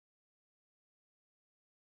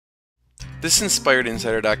This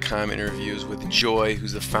InspiredInsider.com interview is with Joy,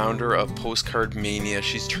 who's the founder of PostcardMania.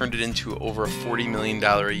 She's turned it into over a $40 million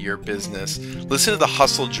a year business. Listen to the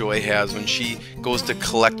hustle Joy has when she goes to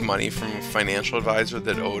collect money from a financial advisor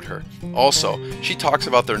that owed her. Also, she talks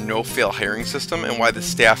about their no-fail hiring system and why the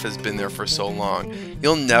staff has been there for so long.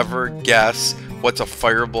 You'll never guess what's a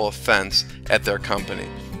fireable offense at their company.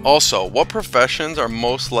 Also, what professions are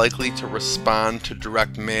most likely to respond to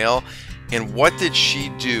direct mail, and what did she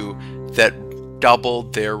do that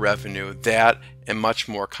doubled their revenue? That and much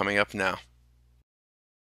more coming up now.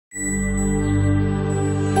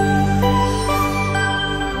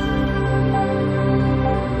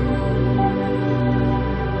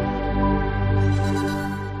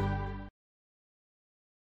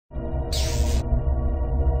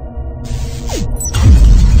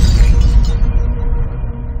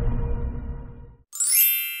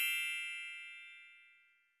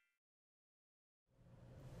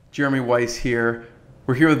 Jeremy Weisz here.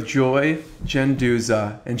 We're here with Joy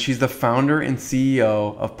Gendusa, and she's the founder and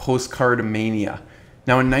CEO of PostcardMania.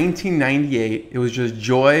 Now in 1998, it was just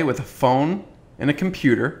Joy with a phone and a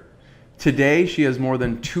computer. Today, she has more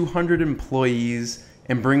than 200 employees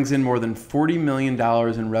and brings in more than $40 million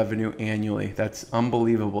in revenue annually. That's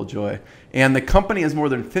unbelievable, Joy. And the company has more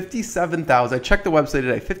than 57,000, I checked the website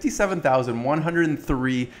today,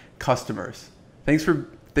 57,103 customers. Thanks for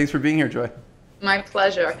being here, Joy. My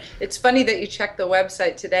pleasure. It's funny that you checked the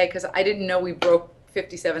website today because I didn't know we broke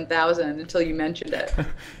 57,000 until you mentioned it.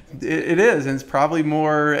 It is, and it's probably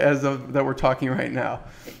more as of that we're talking right now.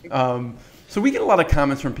 So we get a lot of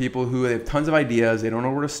comments from people who have tons of ideas, they don't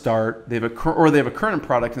know where to start, they have a current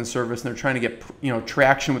product and service, and they're trying to get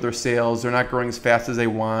traction with their sales. They're not growing as fast as they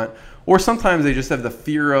want, or sometimes they just have the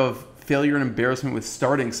fear of failure and embarrassment with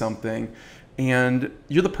starting something. And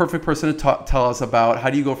you're the perfect person to tell us about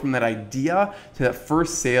how do you go from that idea to that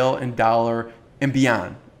first sale and dollar and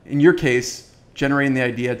beyond. In your case, generating the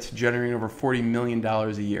idea to generating over $40 million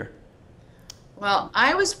a year. Well,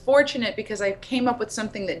 I was fortunate because I came up with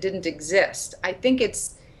something that didn't exist. I think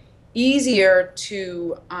it's easier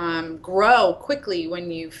to grow quickly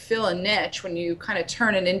when you fill a niche, when you kind of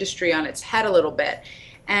turn an industry on its head a little bit.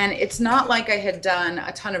 And it's not like I had done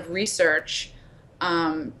a ton of research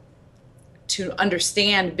to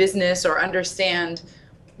understand business or understand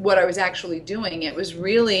what I was actually doing. It was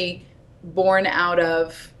really born out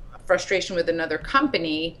of frustration with another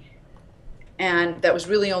company, and that was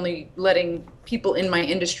really only letting people in my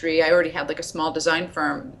industry, I already had like a small design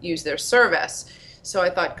firm, use their service. So I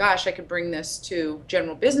thought, gosh, I could bring this to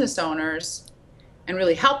general business owners and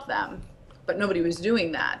really help them, but nobody was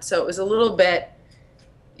doing that. So it was a little bit,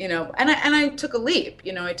 and I took a leap.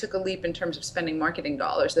 I took a leap in terms of spending marketing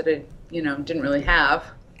dollars that I, didn't really have.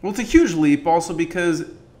 Well, it's a huge leap also because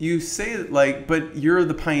you say it but you're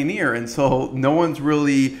the pioneer, and so no one's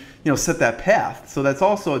really, set that path. So that's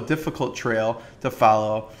also a difficult trail to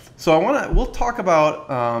follow. So we'll talk about,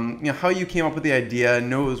 how you came up with the idea and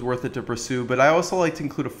know it was worth it to pursue. But I also like to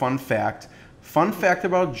include a fun fact. Fun fact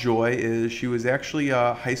about Joy is she was actually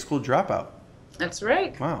a high school dropout. That's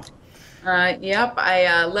right. Wow. Yep,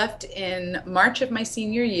 I left in March of my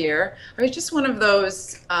senior year. I was just one of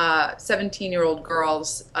those 17-year-old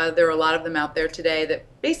girls. There are a lot of them out there today that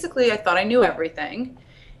basically I thought I knew everything.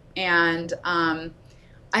 And I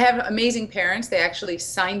have amazing parents. They actually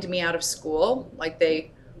signed me out of school.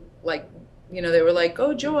 They were like,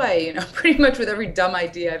 "Oh, Joy," pretty much with every dumb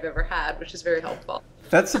idea I've ever had, which is very helpful.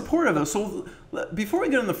 That's supportive though. So before we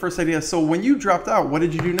get on the first idea, so when you dropped out, what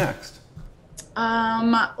did you do next?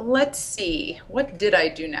 Let's see. What did I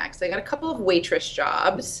do next? I got a couple of waitress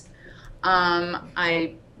jobs.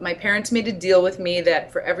 My parents made a deal with me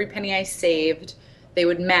that for every penny I saved, they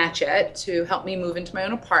would match it to help me move into my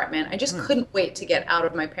own apartment. I just couldn't wait to get out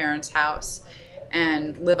of my parents' house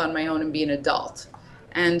and live on my own and be an adult.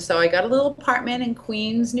 And so I got a little apartment in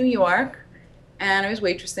Queens, New York, and I was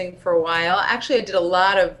waitressing for a while. Actually, I did a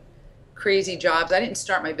lot of crazy jobs. I didn't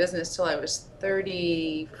start my business till I was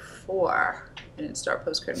 34. I didn't start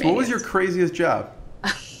PostcardMania. So what was your craziest job?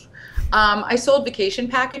 I sold vacation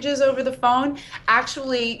packages over the phone.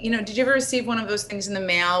 Actually, did you ever receive one of those things in the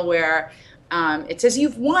mail where it says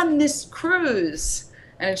you've won this cruise,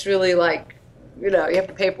 and it's really like, you have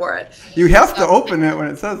to pay for it. You have to open it when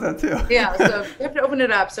it says that too. Yeah, so you have to open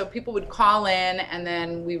it up. So people would call in, and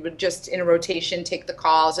then we would just in a rotation take the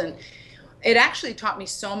calls, and it actually taught me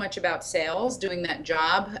so much about sales doing that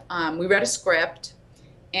job. We read a script,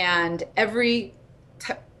 and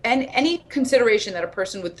any consideration that a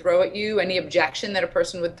person would throw at you, any objection that a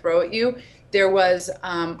person would throw at you, there was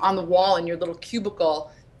on the wall in your little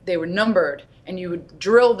cubicle, they were numbered, and you would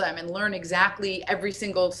drill them and learn exactly every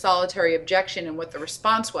single solitary objection and what the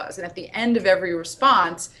response was. And at the end of every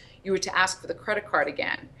response, you were to ask for the credit card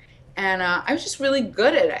again. And I was just really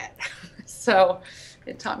good at it. So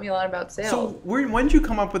it taught me a lot about sales. So when did you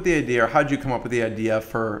come up with the idea, or how did you come up with the idea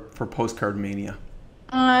for PostcardMania?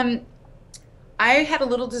 I had a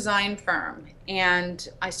little design firm, and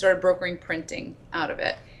I started brokering printing out of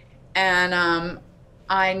it. And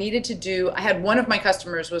I had one of my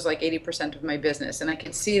customers was like 80% of my business, and I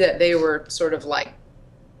could see that they were sort of like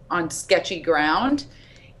on sketchy ground,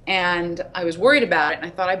 and I was worried about it, and I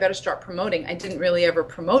thought I better start promoting. I didn't really ever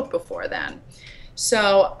promote before then.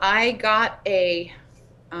 So I got a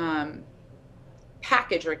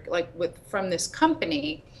package from this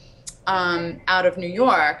company out of New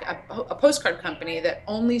York, a postcard company that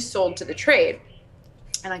only sold to the trade.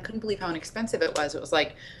 And I couldn't believe how inexpensive it was. It was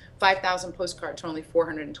like 5,000 postcards for only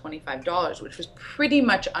 $425, which was pretty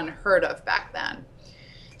much unheard of back then.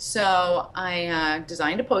 So I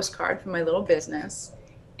designed a postcard for my little business,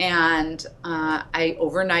 and I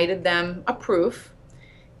overnighted them a proof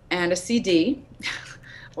and a CD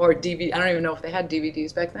or DVD. I don't even know if they had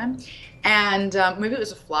DVDs back then. And maybe it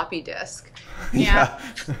was a floppy disk. Yeah.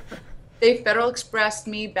 They Federal Expressed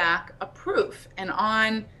me back a proof, and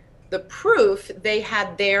on the proof, they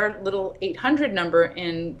had their little 800 number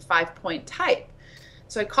in 5-point type.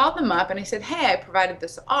 So I called them up and I said, hey, I provided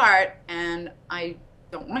this art and I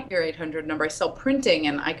don't want your 800 number. I sell printing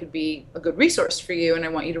and I could be a good resource for you, and I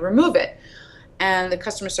want you to remove it. And the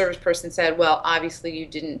customer service person said, well, obviously you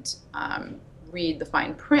didn't read the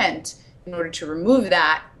fine print. In order to remove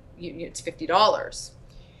that, it's $50.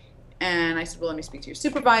 And I said, well, let me speak to your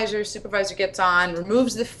supervisor. Supervisor gets on,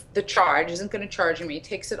 removes the charge, isn't going to charge me,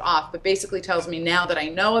 takes it off, but basically tells me now that I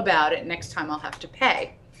know about it, next time I'll have to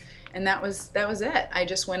pay. And that was it. I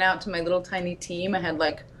just went out to my little tiny team. I had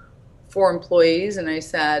like 4 employees, and I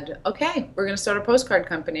said, okay, we're going to start a postcard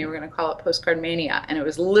company. We're going to call it PostcardMania. And it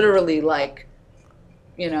was literally like,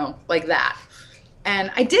 like that.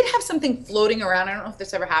 And I did have something floating around. I don't know if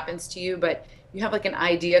this ever happens to you, but you have like an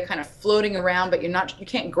idea kind of floating around, but you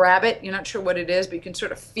can't grab it. You're not sure what it is, but you can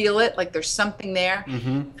sort of feel it, like there's something there.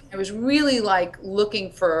 Mm-hmm. I was really like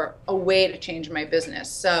looking for a way to change my business.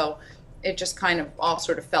 So it just kind of all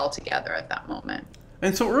sort of fell together at that moment.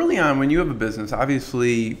 And so early on, when you have a business,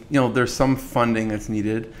 obviously, there's some funding that's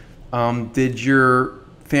needed. Did your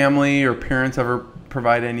family or parents ever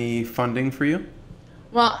provide any funding for you?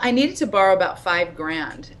 Well, I needed to borrow about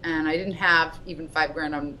 $5,000, and I didn't have even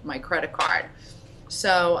 $5,000 on my credit card.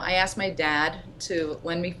 So I asked my dad to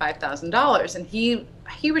lend me $5,000, and he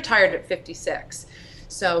retired at 56.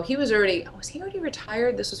 So he was he already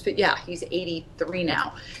retired? Yeah, he's 83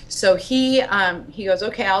 now. So he goes,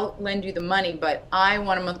 okay, I'll lend you the money, but I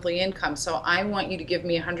want a monthly income, so I want you to give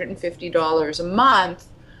me $150 a month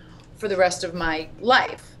for the rest of my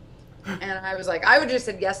life. And I was like, I would just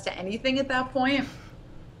said yes to anything at that point.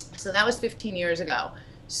 So that was 15 years ago.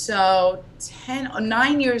 So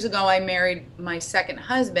 9 years ago, I married my second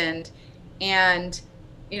husband, and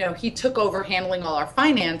he took over handling all our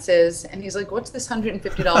finances, and he's like, what's this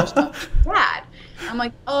 $150 month, Dad? I'm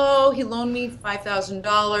like, oh, he loaned me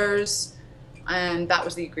 $5,000, and that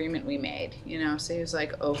was the agreement we made, so he was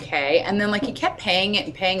like, okay. And then like he kept paying it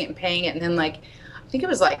and paying it and paying it, and then like, I think it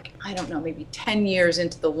was like, I don't know, maybe 10 years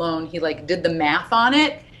into the loan, he like did the math on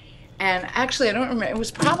it. And actually, I don't remember. It was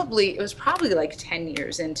probably like 10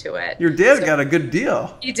 years into it. Your dad got a good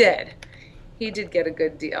deal. He did. He did get a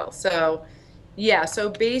good deal. So, yeah. So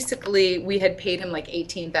basically, we had paid him like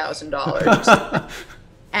 $18,000,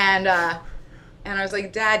 and I was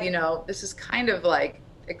like, Dad, this is kind of like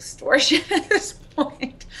extortion at this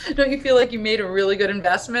point. Don't you feel like you made a really good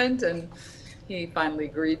investment? And he finally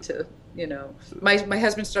agreed to. My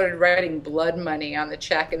husband started writing blood money on the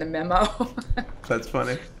check in the memo. That's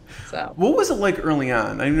funny. So. What was it like early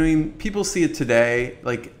on? I mean, people see it today.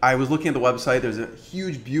 Like, I was looking at the website. There's a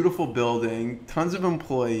huge, beautiful building, tons of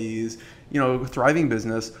employees, thriving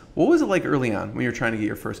business. What was it like early on when you were trying to get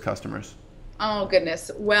your first customers? Oh,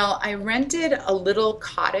 goodness. Well, I rented a little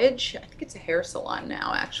cottage. I think it's a hair salon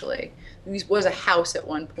now, actually. It was a house at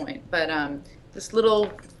one point. But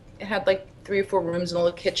it had like 3 or 4 rooms and a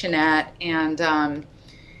little kitchenette. And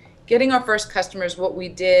getting our first customers, what we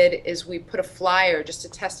did is we put a flyer just to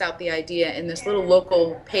test out the idea in this little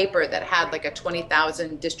local paper that had like a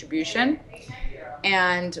 20,000 distribution.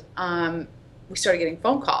 And we started getting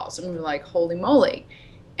phone calls, and we were like, holy moly.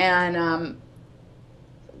 And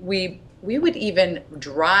we would even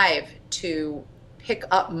drive to pick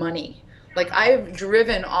up money. Like, I've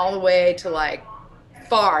driven all the way to like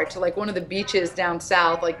far to like one of the beaches down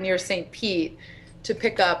south, like near St. Pete, to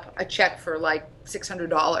pick up a check for like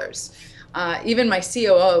 $600. Even my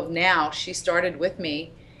COO now, she started with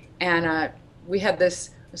me, and we had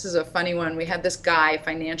this is a funny one, we had this guy,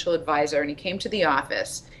 financial advisor, and he came to the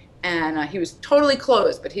office, and he was totally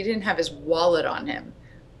closed, but he didn't have his wallet on him.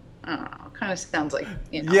 I don't know, it kind of sounds like,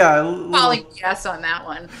 calling yes on that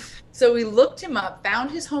one. So we looked him up,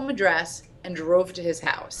 found his home address, and drove to his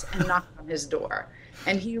house and knocked on his door.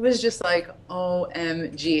 And he was just like,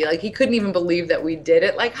 OMG. Like, he couldn't even believe that we did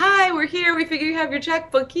it. Like, hi, we're here. We figure you have your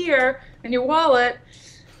checkbook here and your wallet.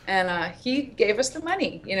 And he gave us the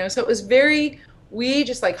money, So it was we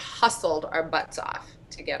just like hustled our butts off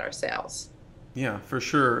to get our sales. Yeah, for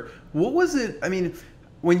sure. What was it? I mean,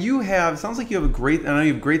 when you have, sounds like you have I know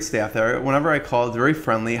you have great staff there. Whenever I call, it's very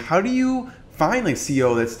friendly. How do you find like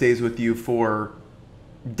CEO that stays with you for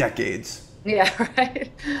decades? Yeah,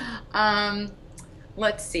 right.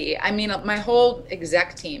 Let's see. I mean, my whole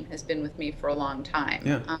exec team has been with me for a long time.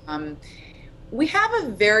 Yeah. We have a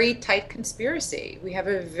very tight conspiracy. We have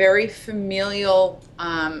a very familial,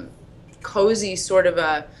 cozy sort of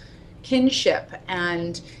a kinship.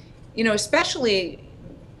 And, especially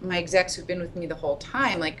my execs who've been with me the whole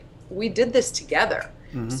time, like, we did this together.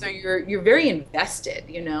 Mm-hmm. So you're very invested,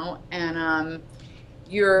 and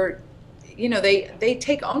they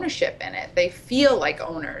take ownership in it. They feel like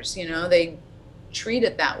owners, they treat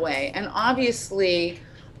it that way. And obviously,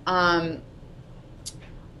 I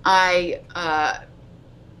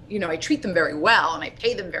treat them very well, and I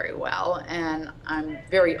pay them very well, and I'm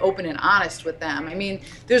very open and honest with them. I mean,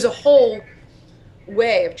 there's a whole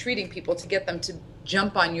way of treating people to get them to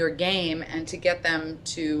jump on your game and to get them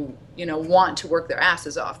to, want to work their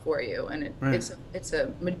asses off for you. And it's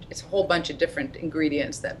a whole bunch of different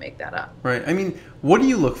ingredients that make that up. Right. I mean, what do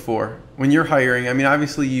you look for when you're hiring? I mean,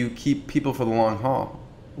 obviously you keep people for the long haul.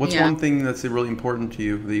 What's one thing that's really important to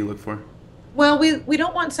you that you look for? Well, we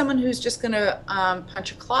don't want someone who's just going to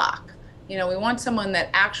punch a clock. We want someone that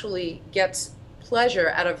actually gets pleasure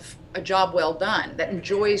out of a job well done, that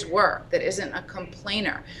enjoys work, that isn't a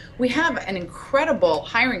complainer. We have an incredible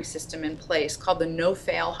hiring system in place called the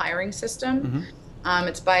no-fail hiring system. Mm-hmm.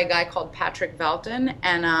 It's by a guy called Patrick Valton,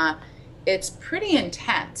 and it's pretty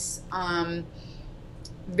intense.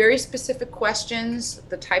 Very specific questions,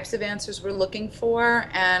 the types of answers we're looking for,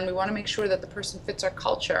 and we want to make sure that the person fits our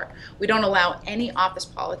culture. We don't allow any office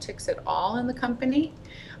politics at all in the company.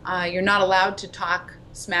 You're not allowed to talk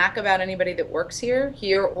smack about anybody that works here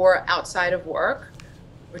or outside of work.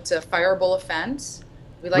 It's a fireable offense.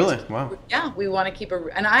 Wow. Yeah, we want to keep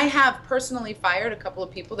and I have personally fired a couple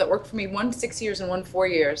of people that worked for me, one 6 years and one 4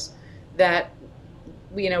 years, that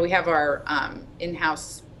we have our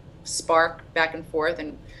in-house spark back and forth,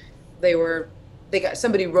 and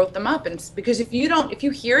somebody wrote them up, and because if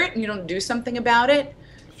you hear it and you don't do something about it,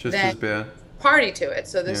 it's just as bad. Party to it.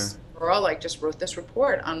 So this girl just wrote this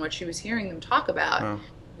report on what she was hearing them talk about. Wow.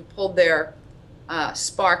 We pulled their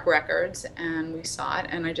Spark records and we saw it,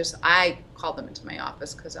 and I called them into my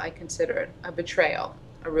office because I consider it a betrayal,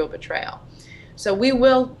 a real betrayal. So we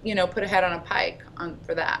will, put a head on a pike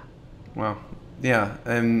for that. Wow. Yeah.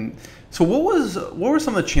 And so what were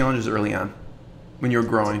some of the challenges early on when you were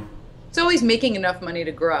growing? It's always making enough money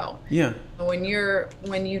to grow. Yeah. When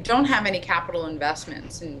you don't have any capital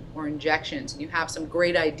investments or injections, and you have some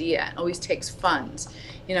great idea, it always takes funds.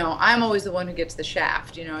 I'm always the one who gets the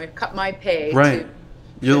shaft. I cut my pay. Right.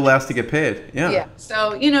 You're the last to get paid. Yeah. Yeah.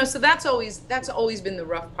 So so that's always been the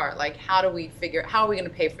rough part. Like, how are we going to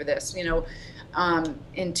pay for this?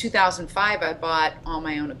 In 2005, I bought all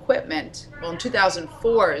my own equipment. Well, in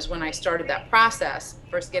 2004 is when I started that process,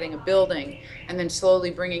 first getting a building and then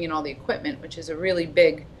slowly bringing in all the equipment, which is a really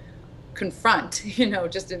big confront,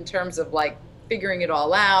 just in terms of like figuring it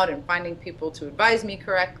all out and finding people to advise me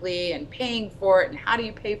correctly and paying for it and how do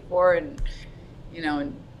you pay for it and,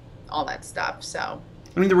 and all that stuff. So,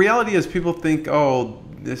 I mean, the reality is people think, oh,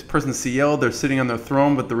 this person's CEO, they're sitting on their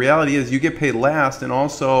throne, but the reality is you get paid last, and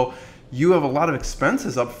also you have a lot of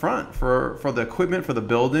expenses up front for the equipment, for the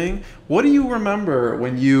building. What do you remember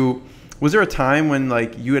was there a time when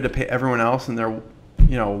like you had to pay everyone else and there,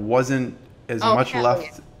 wasn't as much left?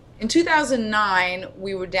 Yeah. In 2009,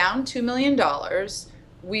 we were down $2 million. That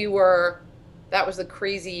was the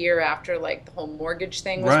crazy year after like the whole mortgage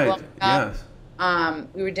thing was blowing up. Yes.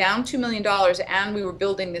 We were down $2 million, and we were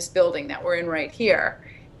building this building that we're in right here.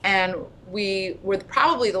 And we were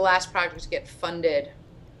probably the last project to get funded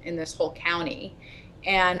in this whole county,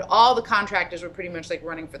 and all the contractors were pretty much like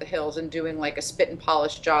running for the hills and doing like a spit and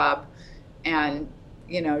polish job, and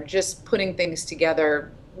just putting things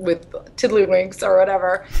together with tiddlywinks or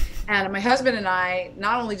whatever. And my husband and I,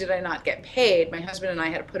 not only did I not get paid, my husband and I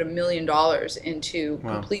had to put $1 million into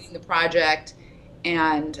Wow. completing the project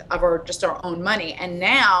and of our just our own money. And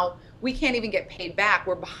now we can't even get paid back.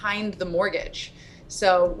 We're behind the mortgage.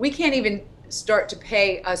 So we can't even start to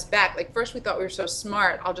pay us back. Like first we thought we were so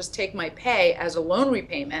smart, I'll just take my pay as a loan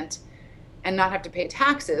repayment and not have to pay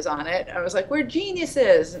taxes on it. I was like, we're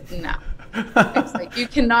geniuses. No. It's like you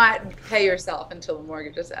cannot pay yourself until the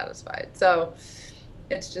mortgage is satisfied. So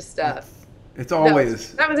it's just it's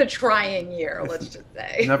always that was a trying year, let's just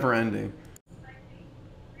say. never ending.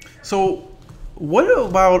 So what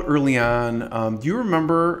about early on? Do you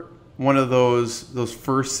remember one of those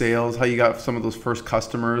first sales, how you got some of those first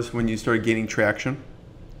customers when you started gaining traction?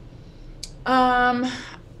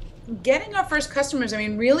 Getting our first customers, I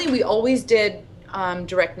mean, really, we always did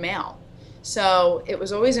direct mail. So it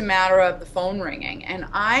was always a matter of the phone ringing. And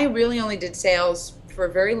I really only did sales for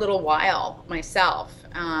a very little while myself,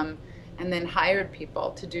 and then hired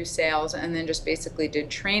people to do sales and then just basically did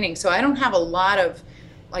training. So I don't have a lot of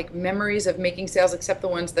like memories of making sales except the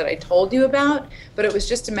ones that I told you about. But it was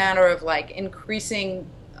just a matter of like increasing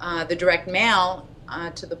the direct mail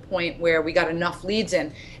to the point where we got enough leads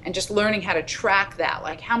in and just learning how to track that.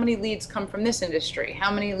 Like how many leads come from this industry?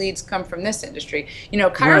 How many leads come from this industry? You know,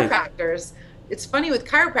 chiropractors, it's funny with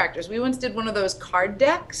chiropractors. We once did one of those card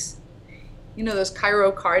decks, you know, those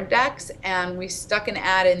chiro card decks, and we stuck an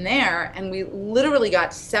ad in there and we literally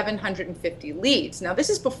got 750 leads. Now this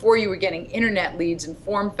is before you were getting internet leads and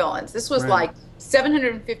form fill-ins. This was like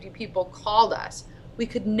 750 people called us. We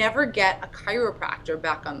could never get a chiropractor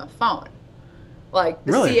back on the phone. Like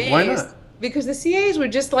the CAs, why not? Because the CAs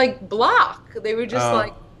would just like block. They were just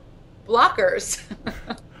like blockers.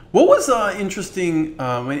 What was interesting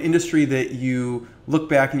an industry that you look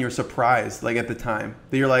back and you're surprised, like at the time,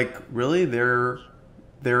 that you're like, really, they're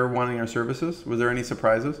wanting our services? Was there any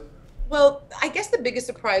surprises? Well, I guess the biggest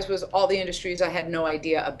surprise was all the industries I had no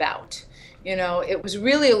idea about. You know, it was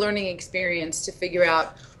really a learning experience to figure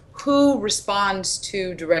out who responds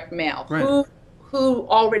to direct mail, who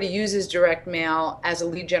already uses direct mail as a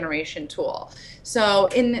lead generation tool. So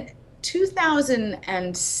in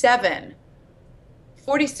 2007,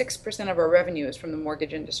 46% of our revenue is from the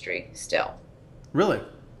mortgage industry still. Really?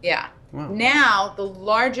 Yeah. Wow. Now the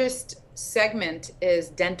largest segment is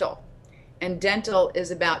dental, and dental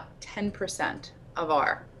is about 10% of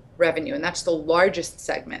our revenue, and that's the largest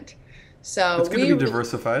segment. So it's going to be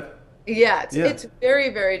diversified. Yeah, it's very,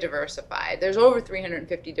 very diversified. There's over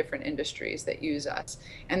 350 different industries that use us,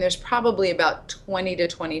 and there's probably about 20 to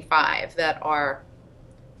 25 that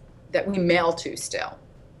we mail to still.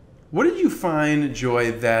 What did you find,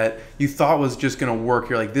 Joy, that you thought was just going to work?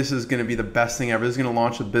 You're like, this is going to be the best thing ever. This is going to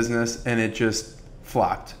launch a business, and it just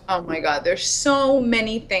flopped. Oh my God, there's so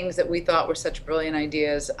many things that we thought were such brilliant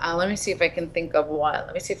ideas. Let me see if I can think of one.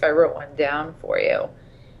 Let me see if I wrote one down for you.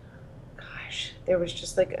 There was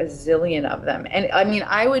just like a zillion of them. And I mean,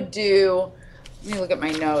 I would do, let me look at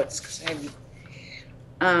my notes, because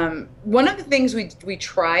one of the things we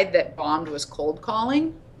tried that bombed was cold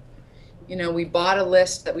calling. You know, we bought a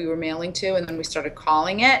list that we were mailing to, and then we started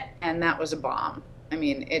calling it, and that was a bomb. I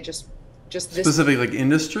mean, it just this specific like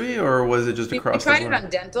industry, or was it just across the board? We tried it on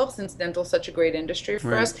dental, since dental's such a great industry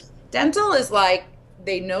for us. Dental is like,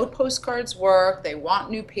 they know postcards work, they want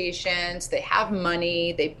new patients, they have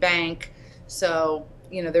money, they bank. So,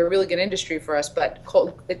 you know, they're a really good industry for us, but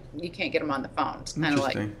you can't get them on the phone. It's kind of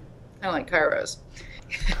like chiros.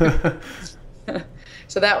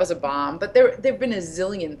 So that was a bomb. But there've been a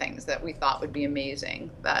zillion things that we thought would be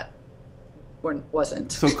amazing that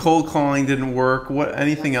wasn't. So cold calling didn't work. What?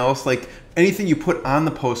 Anything else? Like anything you put on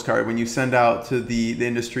the postcard when you send out to the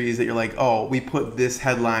industries that you're like, oh, we put this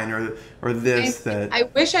headline or this that. I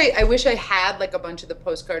wish I had like a bunch of the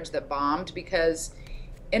postcards that bombed, because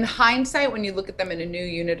in hindsight, when you look at them in a new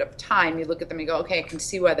unit of time, you look at them and go, okay, I can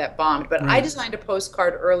see why that bombed. But I designed a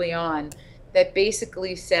postcard early on that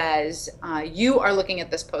basically says, you are looking at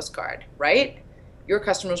this postcard, right? Your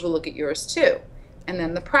customers will look at yours too. And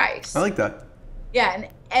then the price. I like that. Yeah,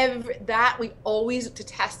 and we always, to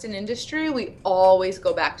test an industry, we always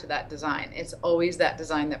go back to that design. It's always that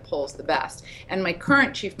design that pulls the best. And my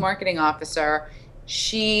current chief marketing officer,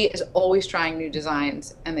 she is always trying new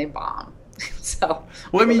designs, and they bomb. So,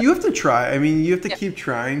 well, I mean, you have to try. I mean, you have to keep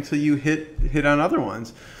trying till you hit on other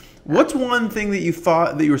ones. What's one thing that you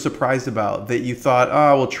thought that you were surprised about, that you thought,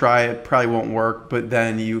 oh, we'll try it, probably won't work, but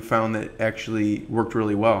then you found that it actually worked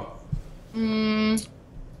really well?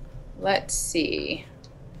 Let's see.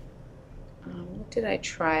 What did I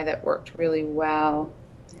try that worked really well?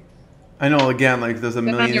 I know, again, like there's a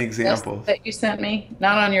million examples that you sent me.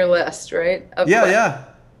 Not on your list, right? Yeah.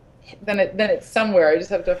 then it's somewhere. I just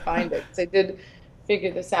have to find it. So I did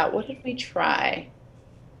figure this out. What did we try?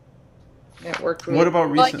 That worked really What about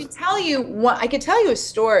well. recent? I could tell you a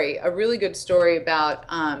story, a really good story about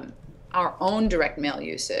our own direct mail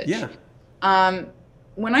usage. Yeah.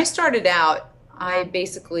 When I started out, I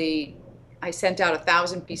sent out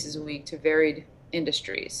 1,000 pieces a week to varied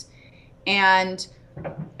industries, and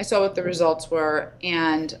I saw what the results were,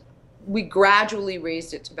 and we gradually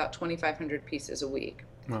raised it to about 2,500 pieces a week.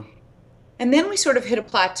 Wow. And then we sort of hit a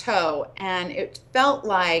plateau, and it felt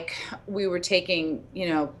like we were taking,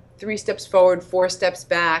 3 steps forward, 4 steps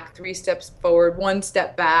back, 3 steps forward, 1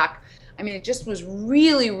 step back. I mean, it just was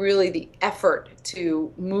really, really the effort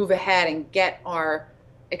to move ahead and get our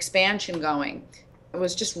expansion going. It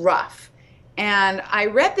was just rough. And I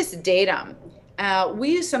read this datum.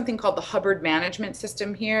 We use something called the Hubbard Management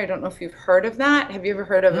System here. I don't know if you've heard of that. Have you ever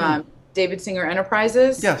heard of David Singer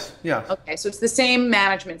Enterprises? Yes, yes. Okay, so it's the same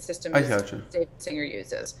management system as David Singer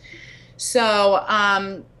uses. So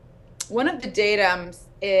one of the datums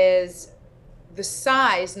is the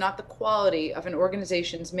size, not the quality, of an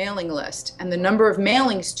organization's mailing list, and the number of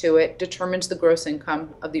mailings to it determines the gross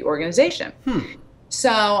income of the organization.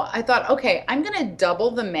 So I thought, okay, I'm going to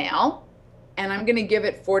double the mail, and I'm going to give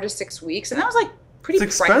it 4 to 6 weeks, and that was like pretty pricey.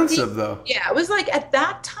 It's expensive, though. Yeah, it was like at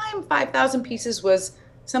that time, 5,000 pieces was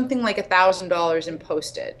something like $1,000 in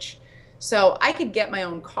postage. So I could get my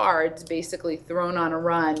own cards basically thrown on a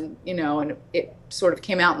run, and it sort of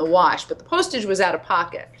came out in the wash, but the postage was out of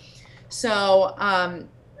pocket. So that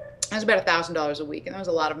was about $1,000 a week, and that was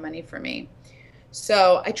a lot of money for me.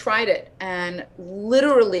 So I tried it, and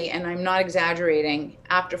literally, and I'm not exaggerating,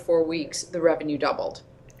 after 4 weeks, the revenue doubled.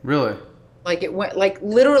 Really? Like it went, like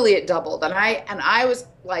literally it doubled. And I was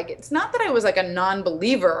like, it's not that I was like a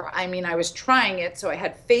non-believer. I mean, I was trying it, so I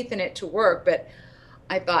had faith in it to work, but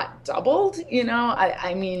I thought doubled,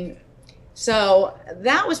 I mean, so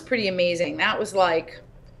that was pretty amazing. That was like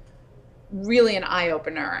really an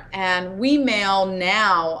eye-opener. And we mail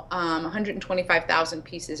now 125,000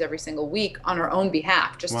 pieces every single week on our own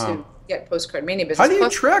behalf, just to get PostcardMania business. How do you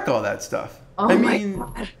track all that stuff? Oh my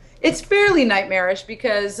God. It's fairly nightmarish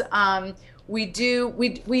because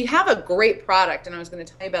we have a great product, and I was going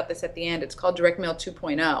to tell you about this at the end. It's called Direct Mail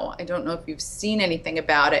 2.0. I don't know if you've seen anything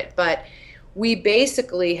about it, but we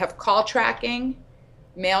basically have call tracking,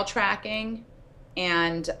 mail tracking,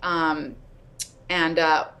 and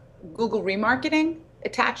Google remarketing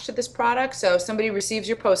attached to this product. So somebody receives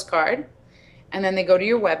your postcard, and then they go to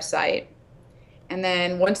your website, and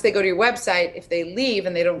then once they go to your website, if they leave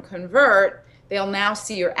and they don't convert, they'll now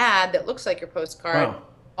see your ad that looks like your postcard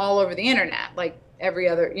all over the internet, like every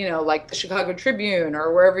other, like the Chicago Tribune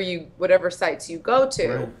or whatever sites you go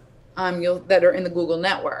to, that are in the Google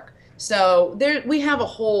network. So we have a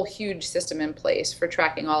whole huge system in place for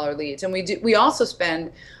tracking all our leads, and we also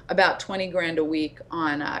spend about 20 grand a week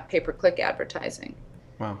on pay-per-click advertising.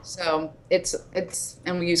 Wow. So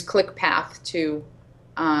and we use ClickPath to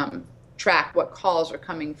track what calls are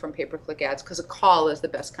coming from pay-per-click ads, because a call is the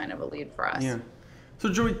best kind of a lead for us. Yeah. So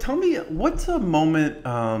Joey, tell me, what's a moment,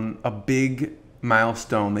 a big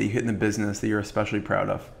milestone that you hit in the business that you're especially proud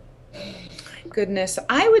of? Goodness,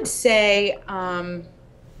 I would say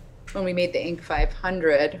when we made the Inc.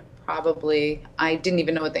 500, probably. I didn't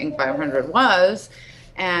even know what the Inc. 500 was,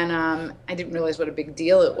 and I didn't realize what a big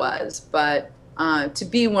deal it was. But to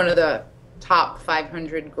be one of the top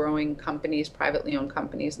 500 growing companies, privately owned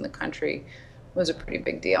companies in the country, was a pretty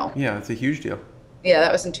big deal. Yeah, it's a huge deal. Yeah,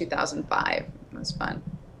 that was in 2005. It was fun.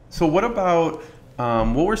 So what about,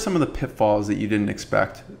 what were some of the pitfalls that you didn't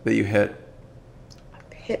expect that you hit?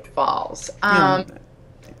 Pitfalls.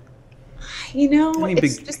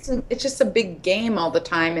 It's just a big game all the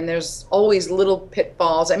time, and there's always little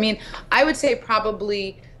pitfalls. I mean, I would say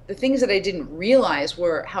probably the things that I didn't realize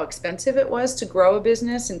were how expensive it was to grow a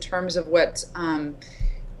business in terms of what's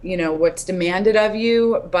demanded of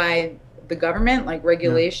you by the government, like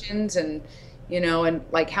regulations, and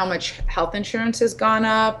like how much health insurance has gone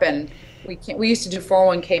up, and we used to do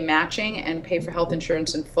 401k matching and pay for health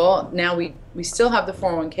insurance in full. Now we still have the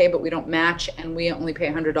 401k, but we don't match, and we only pay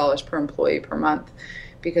 $100 per employee per month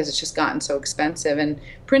because it's just gotten so expensive. And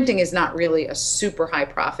printing is not really a super high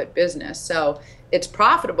profit business. So it's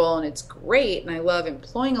profitable and it's great, and I love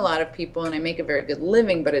employing a lot of people, and I make a very good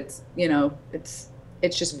living, but it's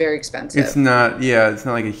just very expensive. It's not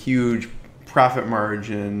like a huge profit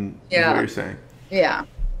margin is what you're saying. Yeah.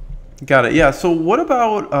 Got it. Yeah. So what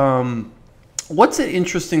about, what's an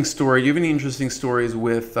interesting story? Do you have any interesting stories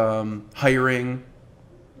with hiring?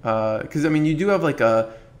 Because, I mean, you do have like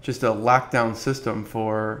just a lockdown system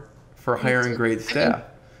for hiring great staff.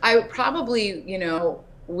 I would probably,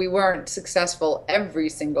 we weren't successful every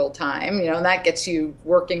single time, and that gets you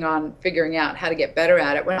working on figuring out how to get better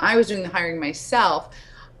at it. When I was doing the hiring myself,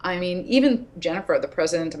 I mean, even Jennifer, the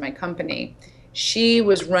president of my company, she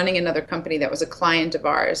was running another company that was a client of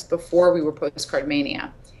ours before we were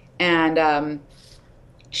PostcardMania. And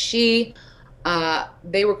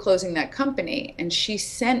they were closing that company, and she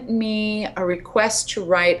sent me a request to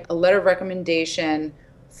write a letter of recommendation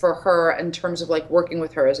for her in terms of like working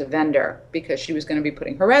with her as a vendor, because she was going to be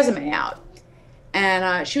putting her resume out.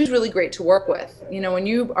 And she was really great to work with. When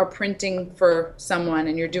you are printing for someone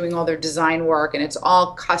and you're doing all their design work and it's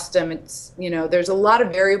all custom, there's a lot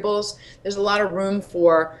of variables, there's a lot of room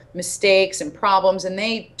for mistakes and problems, and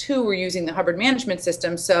they too were using the Hubbard management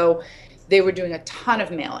system, so they were doing a ton of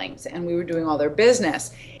mailings and we were doing all their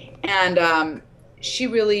business. And she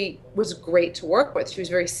really was great to work with. She was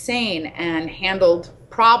very sane and handled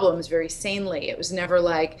problems very sanely. It was never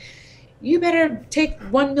like, you better take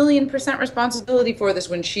 1,000,000% responsibility for this,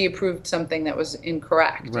 when she approved something that was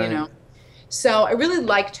incorrect, right. So I really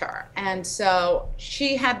liked her. And so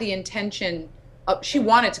she had the intention she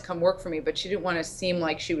wanted to come work for me, but she didn't want to seem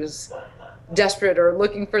like she was desperate or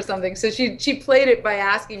looking for something. So she played it by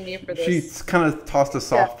asking me for this. She kind of tossed a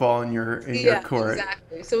softball in your court.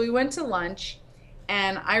 Exactly. So we went to lunch,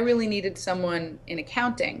 and I really needed someone in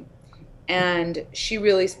accounting. And she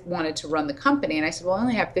really wanted to run the company. And I said, well, I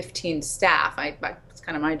only have 15 staff. It's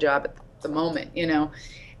kind of my job at the moment,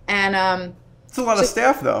 And it's a lot of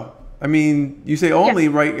staff, though. I mean, you say only,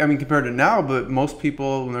 right? I mean, compared to now, but most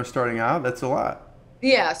people, when they're starting out, that's a lot.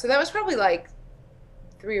 Yeah, so that was probably like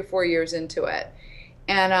 3 or 4 years into it.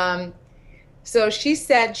 And so she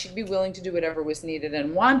said she'd be willing to do whatever was needed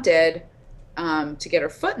and wanted to get her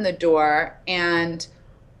foot in the door. And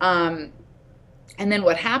then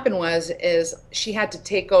what happened is she had to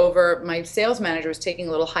take over. My sales manager was taking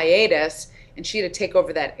a little hiatus, and she had to take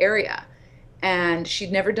over that area. And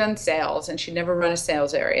she'd never done sales, and she'd never run a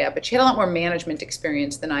sales area, but she had a lot more management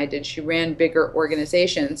experience than I did. She ran bigger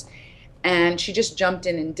organizations, and she just jumped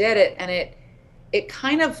in and did it. And it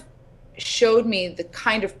kind of showed me the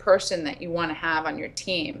kind of person that you want to have on your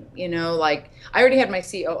team. Like, I already had my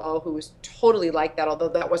COO who was totally like that, although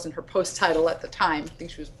that wasn't her post title at the time. I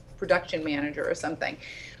think she was production manager or something.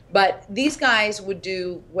 But these guys would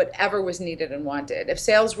do whatever was needed and wanted. If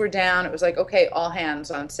sales were down, it was like, okay, all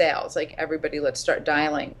hands on sales. Like, everybody, let's start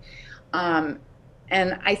dialing. And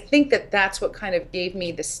I think that that's what kind of gave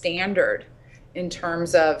me the standard in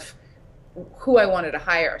terms of who I wanted to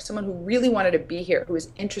hire. Someone who really wanted to be here, who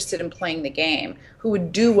was interested in playing the game, who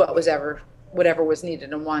would do whatever was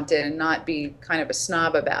needed and wanted, and not be kind of a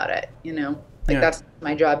snob about it, That's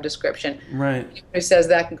my job description. Right. Who says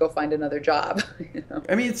that can go find another job.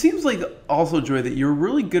 I mean, it seems like also, Joy, that you're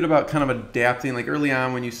really good about kind of adapting. Like early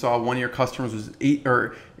on, when you saw one of your customers was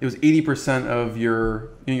 80% of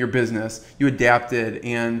your business, you adapted.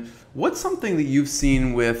 And what's something that you've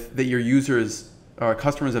seen that your users,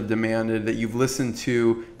 customers have demanded, that you've listened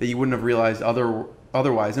to, that you wouldn't have realized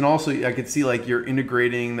otherwise? And also, I could see like you're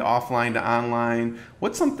integrating the offline to online.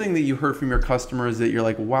 What's something that you heard from your customers that you're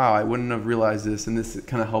like, wow, I wouldn't have realized this, and this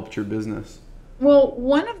kind of helped your business? Well,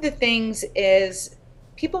 one of the things is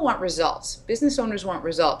people want results. Business owners want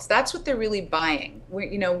results. That's what they're really buying.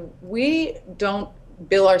 We don't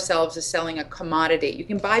bill ourselves as selling a commodity. You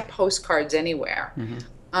can buy postcards anywhere.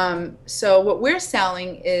 Mm-hmm. So what we're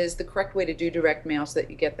selling is the correct way to do direct mail so that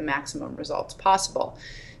you get the maximum results possible.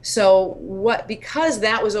 So because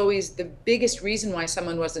that was always the biggest reason why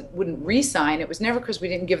someone wouldn't re-sign, it was never because we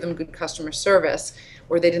didn't give them good customer service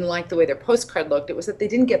or they didn't like the way their postcard looked. It was that they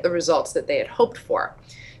didn't get the results that they had hoped for.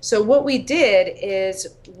 So what we did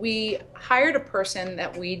is we hired a person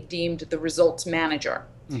that we deemed the results manager.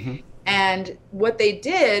 Mm-hmm. And what they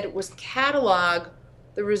did was catalog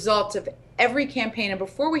the results of every campaign. And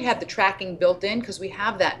before we had the tracking built in, because we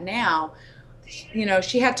have that now,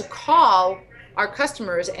 she had to call our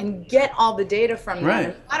customers and get all the data from them. Right.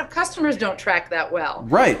 And a lot of customers don't track that well.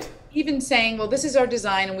 Right. Even saying, well, this is our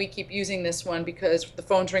design and we keep using this one because the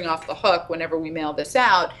phones ring off the hook whenever we mail this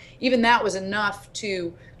out. Even that was enough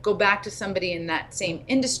to go back to somebody in that same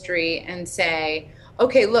industry and say,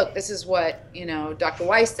 okay, look, this is what, Dr.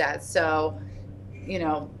 Weisz says. So,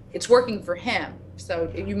 it's working for him. So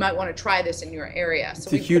you might want to try this in your area. So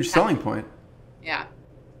it's a huge selling point. Yeah.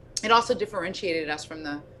 It also differentiated us from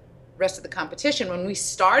the rest of the competition. When we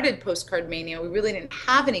started PostcardMania, we really didn't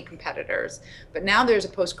have any competitors, but now there's a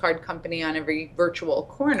postcard company on every virtual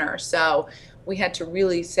corner. So we had to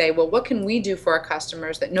really say, well, what can we do for our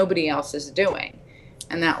customers that nobody else is doing?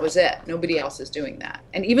 And that was it. Nobody else is doing that.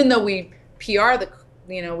 And even though we PR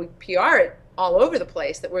it all over the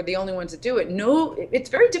place, that we're the only ones that do it. No, it's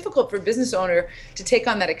very difficult for a business owner to take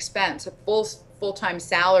on that expense, a full-time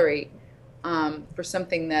salary for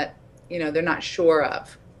something that, they're not sure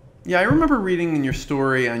of. Yeah, I remember reading in your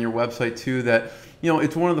story on your website too that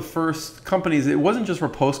it's one of the first companies. It wasn't just for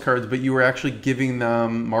postcards, but you were actually giving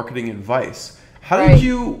them marketing advice. How did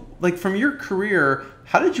you, from your career,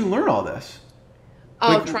 how did you learn all this?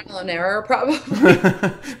 Oh, trial and error, probably.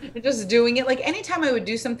 Just doing it. Anytime I would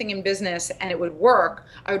do something in business and it would work,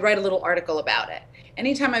 I would write a little article about it.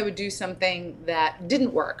 Anytime I would do something that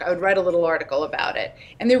didn't work, I would write a little article about it.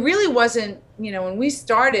 And there really wasn't, when we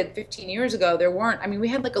started 15 years ago, there weren't, we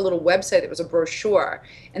had a little website that was a brochure.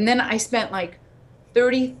 And then I spent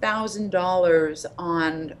 $30,000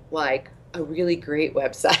 on a really great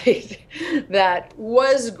website that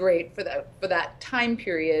was great for that time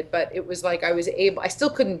period, but it was I still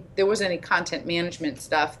couldn't, there wasn't any content management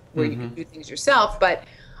stuff where you could do things yourself, but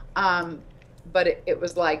it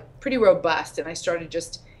was pretty robust, and I started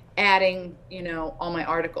just adding, all my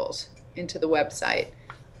articles into the website.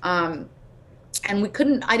 And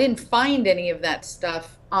I didn't find any of that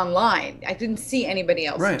stuff online. I didn't see anybody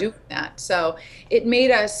else doing that. So it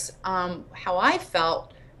made us, how I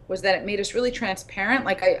felt was that it made us really transparent.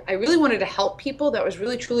 I really wanted to help people. That was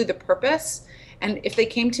really truly the purpose. And if they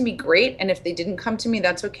came to me, great. And if they didn't come to me,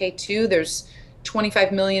 that's okay too. There's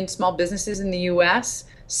 25 million small businesses in the US.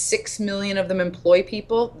 6 million of them employ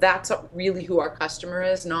people. That's really who our customer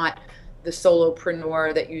is, not the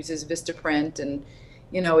solopreneur that uses Vistaprint. And,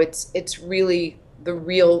 it's really the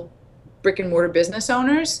real brick and mortar business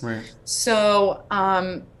owners. Right. So,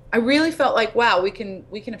 I really felt wow, we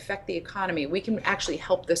can affect the economy. We can actually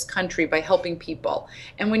help this country by helping people.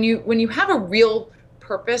 And when you have a real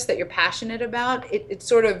purpose that you're passionate about, it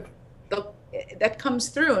sort of that comes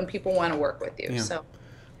through, and people want to work with you. Yeah. So,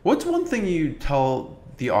 what's one thing you tell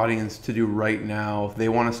the audience to do right now if they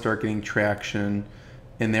want to start getting traction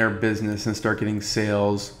in their business and start getting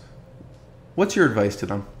sales? What's your advice to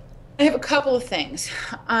them? I have a couple of things.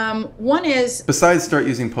 One is, besides start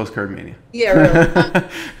using PostcardMania. Yeah, really.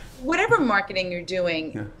 Whatever marketing you're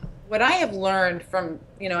doing, what I have learned from,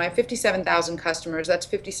 I have 57,000 customers. That's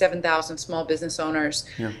 57,000 small business owners.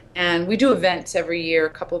 Yeah. And we do events every year, a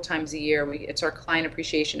couple of times a year. It's our client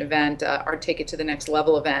appreciation event, our Take It to the Next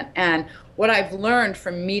Level event. And what I've learned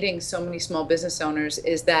from meeting so many small business owners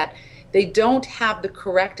is that they don't have the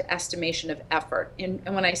correct estimation of effort. And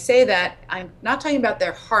when I say that, I'm not talking about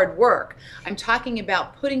their hard work. I'm talking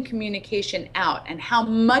about putting communication out and how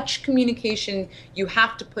much communication you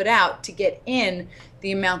have to put out to get in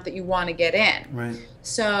the amount that you want to get in. Right.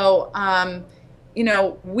 So,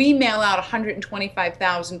 we mail out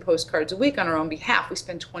 125,000 postcards a week on our own behalf. We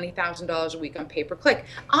spend $20,000 a week on pay-per-click.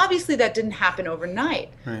 Obviously, that didn't happen overnight,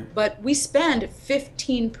 but we spend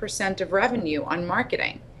 15% of revenue on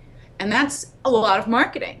marketing. And that's a lot of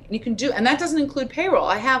marketing. And that doesn't include payroll.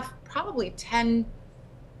 I have probably 10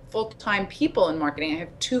 full-time people in marketing. I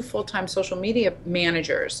have 2 full-time social media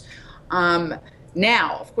managers.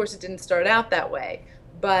 Now, of course, it didn't start out that way,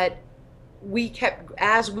 but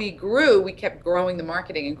as we grew, we kept growing the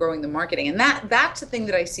marketing and growing the marketing. And that's the thing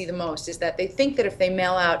that I see the most, is that they think that if they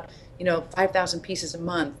mail out, 5,000 pieces a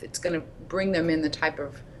month, it's going to bring them in the type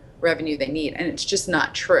of revenue they need. And it's just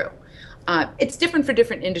not true. It's different for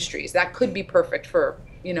different industries. That could be perfect for,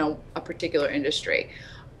 a particular industry.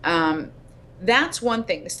 That's one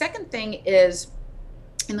thing. The second thing is,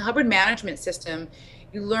 in the Hubbard management system,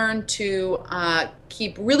 you learn to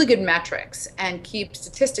keep really good metrics and keep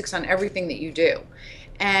statistics on everything that you do.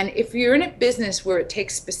 And if you're in a business where it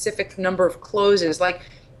takes specific number of closes, like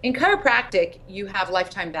in chiropractic, you have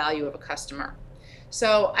lifetime value of a customer.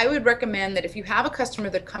 So I would recommend that if you have a customer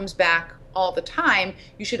that comes back all the time,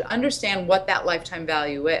 you should understand what that lifetime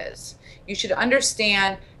value is. You should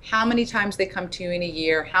understand how many times they come to you in a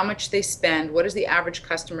year, how much they spend, what does the average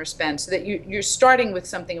customer spend, so that you're starting with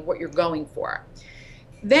something of what you're going for.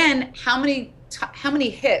 Then how many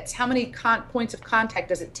hits, how many points of contact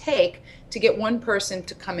does it take to get one person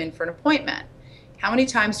to come in for an appointment? How many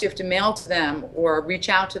times do you have to mail to them or reach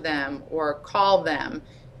out to them or call them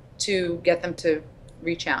to get them to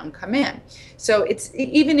reach out and come in? So it's,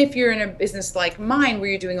 even if you're in a business like mine where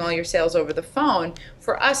you're doing all your sales over the phone,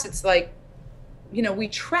 for us it's like, we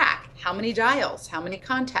track how many dials, how many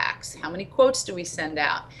contacts, how many quotes do we send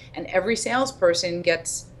out, and every salesperson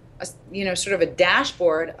gets sort of a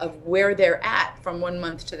dashboard of where they're at from one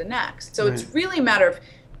month to the next. So It's really a matter of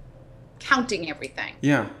counting everything.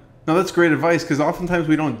 Yeah. No, that's great advice, because oftentimes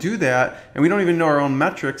we don't do that, and we don't even know our own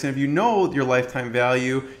metrics. And if you know your lifetime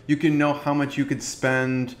value, you can know how much you could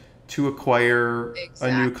spend to acquire a new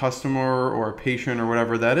Exactly. customer or a patient or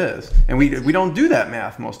whatever that is. And we don't do that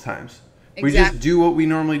math most times. We just Exactly. do what we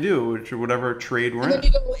normally do, which whatever trade we're And then in.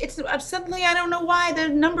 you go, it's suddenly I don't know why the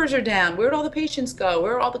numbers are down. Where'd all the patients go?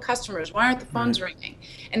 Where are all the customers? Why aren't the Right. phones ringing?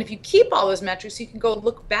 And if you keep all those metrics, you can go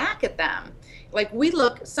look back at them. Like we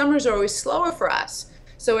look, summers are always slower for us.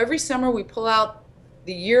 So every summer we pull out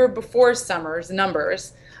the year before summer's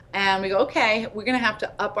numbers and we go, okay, we're going to have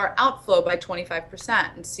to up our outflow by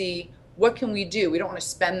 25% and see what can we do. We don't want to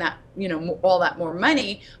spend that, all that more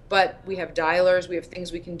money, but we have dialers, we have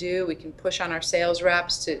things we can do. We can push on our sales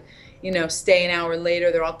reps to, stay an hour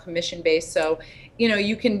later. They're all commission based. So,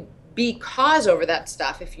 you can be cause over that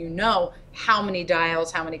stuff if you know how many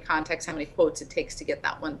dials, how many contacts, how many quotes it takes to get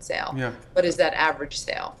that one sale. Yeah. What is that average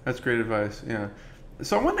sale? That's great advice. Yeah.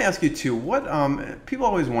 So I wanted to ask you too, what people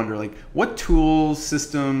always wonder, like what tools,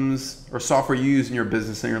 systems, or software you use in your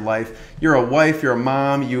business and your life. You're a wife, you're a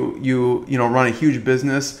mom, you run a huge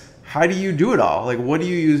business. How do you do it all? Like what do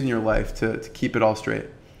you use in your life to keep it all straight?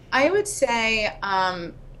 I would say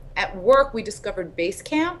at work we discovered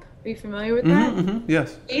Basecamp. Are you familiar with that? Mm-hmm,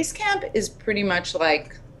 yes. Basecamp is pretty much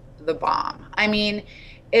like the bomb. I mean,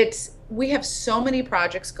 we have so many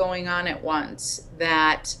projects going on at once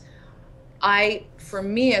that for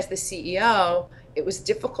me as the CEO, it was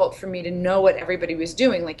difficult for me to know what everybody was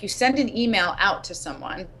doing. Like you send an email out to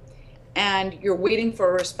someone and you're waiting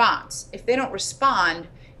for a response. If they don't respond,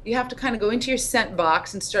 you have to kind of go into your sent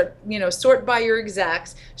box and start, sort by your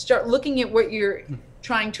execs, start looking at what you're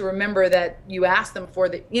trying to remember that you asked them for.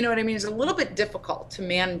 That, you know what I mean? It's a little bit difficult to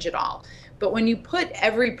manage it all. But when you put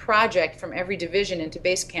every project from every division into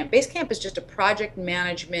Basecamp, Basecamp is just a project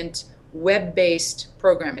management web-based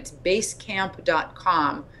program. It's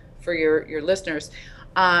basecamp.com for your listeners.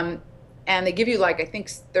 And they give you like, I think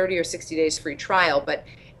 30 or 60 days free trial, but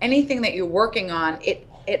anything that you're working on, it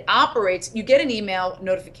operates, you get an email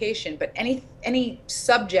notification, but any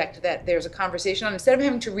subject that there's a conversation on, instead of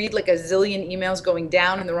having to read like a zillion emails going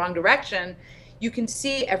down in the wrong direction, you can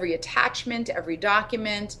see every attachment, every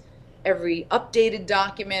document, every updated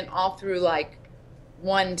document all through like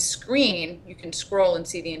one screen. You can scroll and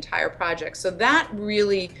see the entire project. So that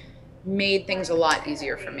really made things a lot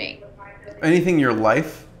easier for me. Anything in your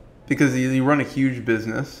life? Because you run a huge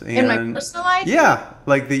business. And in my personal life? Yeah,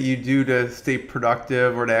 like that you do to stay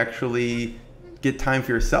productive or to actually get time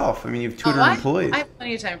for yourself. I mean, you have 200 employees. I have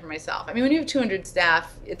plenty of time for myself. I mean, when you have 200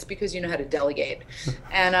 staff, it's because you know how to delegate.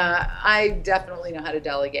 And I definitely know how to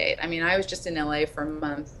delegate. I mean, I was just in LA for a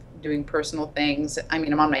month doing personal things. I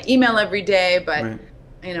mean, I'm on my email every day, but Right.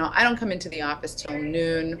 I don't come into the office till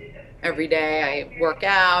noon every day. I work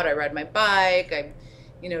out, I ride my bike, I,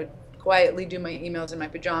 quietly do my emails in my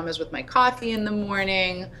pajamas with my coffee in the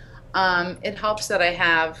morning. It helps that I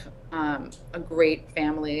have a great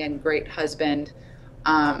family and great husband.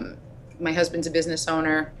 My husband's a business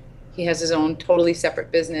owner. He has his own totally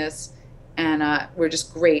separate business, and we're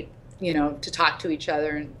just great, to talk to each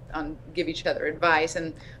other and give each other advice.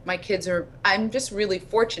 And my kids I'm just really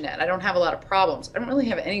fortunate. I don't have a lot of problems. I don't really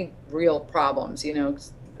have any real problems,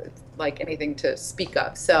 like anything to speak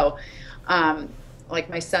of. So, like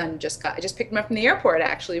my son I just picked him up from the airport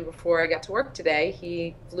actually before I got to work today.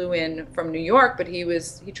 He flew in from New York, but he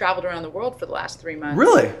traveled around the world for the last 3 months.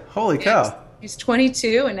 Really? Holy cow. He's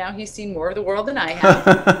 22 and now he's seen more of the world than I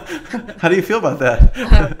have. How do you feel about that?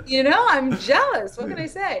 I'm jealous. What can I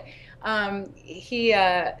say?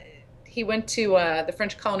 He went to the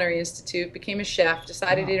French Culinary Institute, became a chef,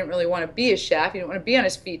 decided he didn't really want to be a chef. He didn't want to be on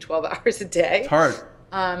his feet 12 hours a day. It's hard.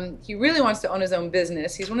 He really wants to own his own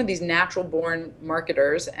business. He's one of these natural-born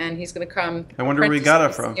marketers, and he's going to come. I wonder where he got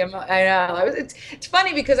it from. I know. It's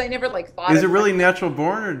funny because I never thought. Is it really natural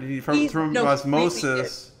born, or did he from no,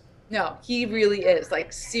 osmosis? No, he really is.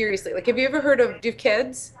 Like seriously. Like, have you ever heard of? Do you have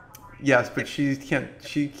kids? Yes, but she can't.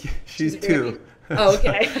 She's 2. Oh,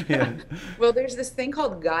 okay. Yeah. Well, there's this thing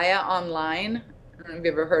called Gaia Online. I don't know if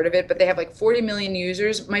you've ever heard of it, but they have like 40 million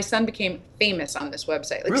users. My son became famous on this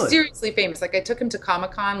website, like Really? seriously famous. Like I took him to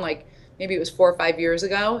Comic-Con, like maybe it was 4 or 5 years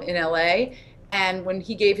ago in LA. And when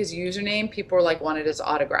he gave his username, people were like wanted his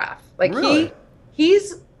autograph. Like Really?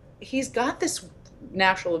 he's got this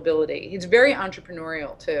natural ability. He's very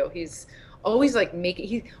entrepreneurial too. He's always like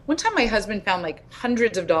one time my husband found like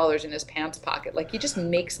hundreds of dollars in his pants pocket. Like he just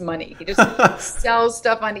makes money. He just sells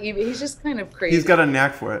stuff on eBay. He's just kind of crazy. He's got a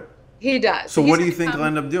knack for it. He does. So what do you think he'll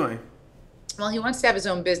end up doing? Well, he wants to have his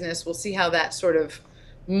own business. We'll see how that sort of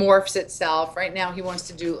morphs itself. Right now, he wants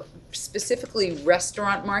to do specifically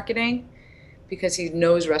restaurant marketing because he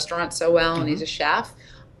knows restaurants so well and he's a chef.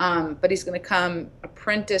 But he's going to come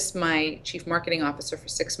apprentice my chief marketing officer for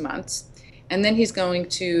 6 months. And then he's going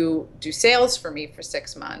to do sales for me for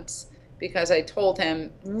 6 months because I told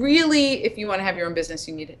him, really, if you want to have your own business,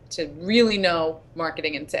 you need to really know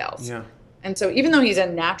marketing and sales. Yeah. And so even though he's a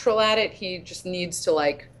natural at it, he just needs to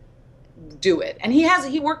like do it. And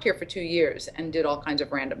he worked here for 2 years and did all kinds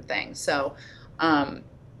of random things. So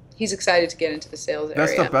he's excited to get into the sales area.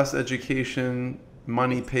 That's the best education.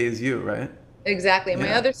 Money pays you, right? Exactly. And Yeah.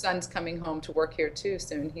 my other son's coming home to work here too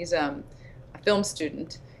soon. He's a film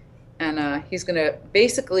student. And he's going to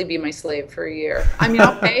basically be my slave for a year. I mean,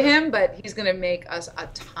 I'll pay him, but he's going to make us a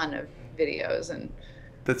ton of videos. And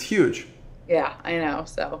That's huge. yeah, I know.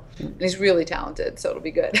 So, and he's really talented, so it'll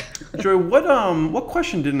be good. Joy, what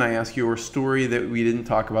question didn't I ask you, or story that we didn't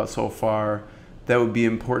talk about so far that would be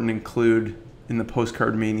important to include in the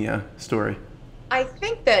PostcardMania story? I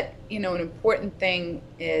think that, an important thing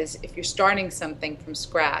is if you're starting something from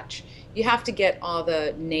scratch, you have to get all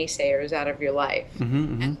the naysayers out of your life.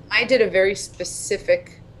 And I did a very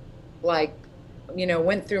specific, went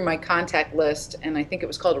through my contact list, and I think it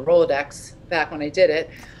was called a Rolodex back when I did it,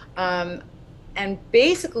 and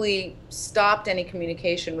basically stopped any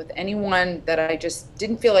communication with anyone that I just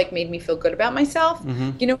didn't feel like made me feel good about myself.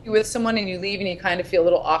 You're with someone and you leave and you kind of feel a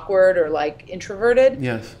little awkward or like introverted.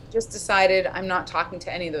 Yes. Just decided I'm not talking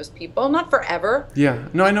to any of those people, not forever. Yeah.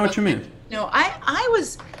 No, I know what you mean. No, when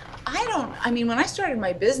I started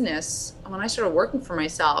my business, when I started working for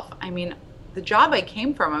myself, the job I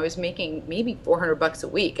came from, I was making maybe $400 a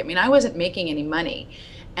week. I wasn't making any money.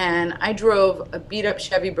 And I drove a beat up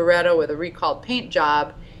Chevy Beretta with a recalled paint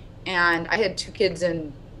job. And I had 2 kids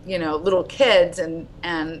and, little kids. And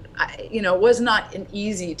it was not an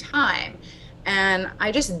easy time. And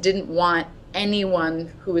I just didn't want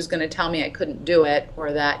anyone who was going to tell me I couldn't do it,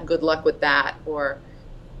 or that good luck with that, or,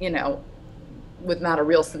 with not a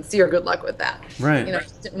real sincere good luck with that. Right. I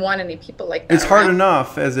just didn't want any people like that. It's hard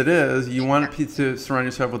enough as it is. You want to surround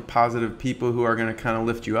yourself with positive people who are going to kind of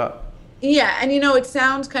lift you up. Yeah, and it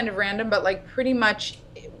sounds kind of random, but pretty much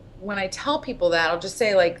when I tell people that, I'll just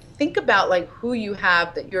say think about who you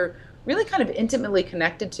have that you're really kind of intimately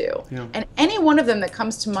connected to. Yeah. And any one of them that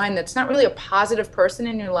comes to mind that's not really a positive person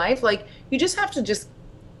in your life, you just have to just,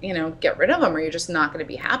 get rid of them, or you're just not going to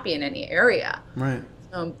be happy in any area. Right.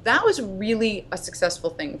 That was really a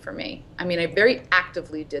successful thing for me. I very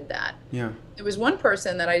actively did that. Yeah. There was one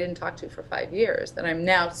person that I didn't talk to for 5 years that I'm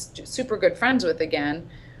now super good friends with again,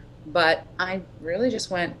 but I really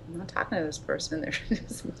just went, I'm not talking to this person.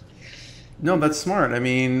 No, that's smart.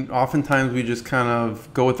 Oftentimes we just kind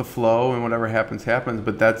of go with the flow and whatever happens, happens,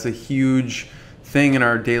 but that's a huge thing in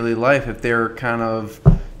our daily life. If they're kind of,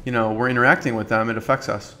 we're interacting with them, it affects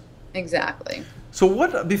us. Exactly.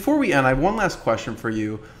 So before we end, I have one last question for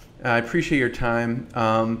you. I appreciate your time.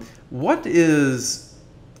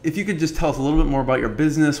 If you could just tell us a little bit more about your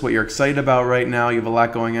business, what you're excited about right now. You have a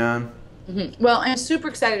lot going on. Well, I'm super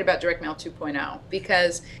excited about Direct Mail 2.0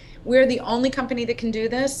 because we're the only company that can do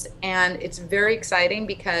this, and it's very exciting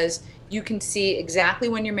because you can see exactly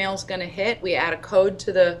when your mail is going to hit. We add a code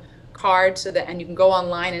to the card and you can go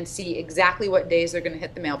online and see exactly what days they're going to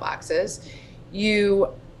hit the mailboxes. You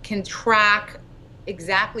can track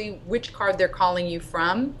exactly which card they're calling you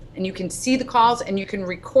from, and you can see the calls and you can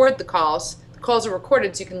record the calls. The calls are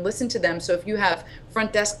recorded so you can listen to them. So if you have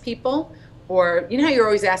front desk people, or how you're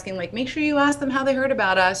always asking, make sure you ask them how they heard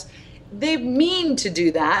about us. They mean to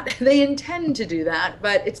do that. They intend to do that,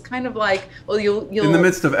 but it's kind of you'll in the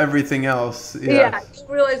midst of everything else. Yeah, you'll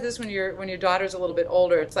realize this when your daughter's a little bit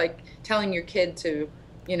older. It's like telling your kid to,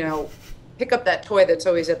 pick up that toy that's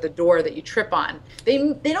always at the door that you trip on. They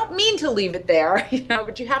don't mean to leave it there,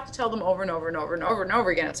 but you have to tell them over and over and over and over and over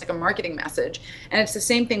again. It's like a marketing message. And it's the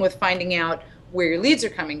same thing with finding out where your leads are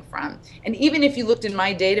coming from. And even if you looked in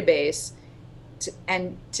my database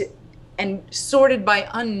and sorted by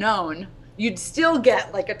unknown, you'd still get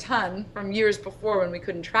a ton from years before when we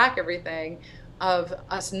couldn't track everything of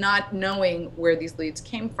us not knowing where these leads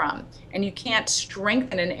came from. And you can't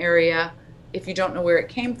strengthen an area if you don't know where it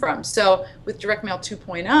came from. So with Direct Mail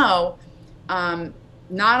 2.0,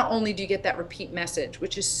 not only do you get that repeat message,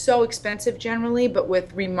 which is so expensive generally, but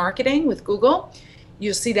with remarketing, with Google,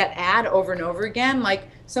 you'll see that ad over and over again.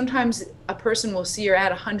 Sometimes a person will see your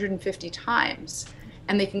ad 150 times,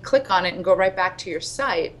 and they can click on it and go right back to your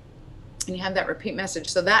site, and you have that repeat message.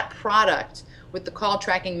 So that product with the call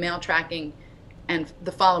tracking, mail tracking, and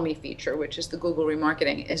the follow me feature, which is the Google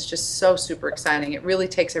remarketing, is just so super exciting. It really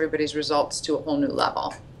takes everybody's results to a whole new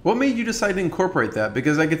level. What made you decide to incorporate that?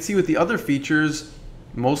 Because I could see with the other features,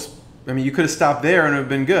 you could have stopped there and it would have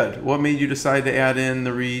been good. What made you decide to add in the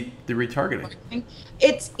retargeting?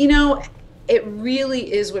 It's, it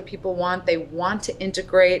really is what people want. They want to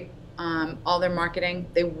integrate all their marketing.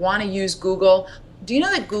 They want to use Google. Do you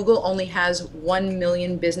know that Google only has 1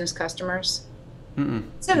 million business customers?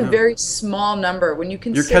 It's a very small number when you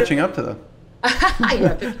consider. You're catching up to them.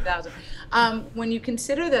 Yeah, 50,000. When you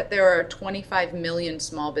consider that there are 25 million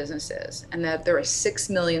small businesses and that there are 6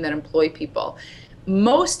 million that employ people,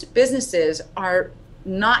 most businesses are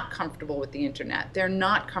not comfortable with the internet. They're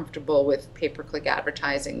not comfortable with pay-per-click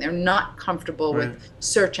advertising. They're not comfortable with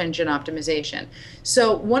search engine optimization.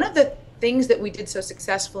 So one of the things that we did so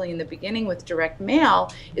successfully in the beginning with direct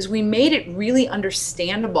mail is we made it really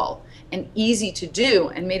understandable and easy to do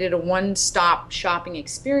and made it a one-stop shopping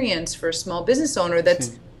experience for a small business owner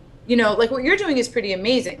that's, you know, like what you're doing is pretty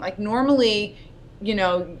amazing. Like normally, you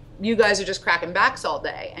know, you guys are just cracking backs all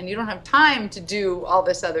day and you don't have time to do all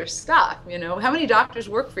this other stuff, you know. How many doctors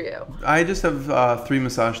work for you? I just have 3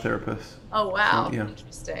 massage therapists. Oh, wow. So, yeah.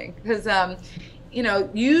 Interesting. Because, you know,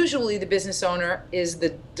 usually the business owner is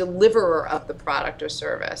the deliverer of the product or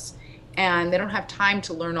service and they don't have time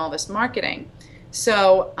to learn all this marketing.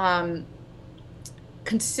 So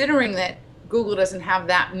considering that Google doesn't have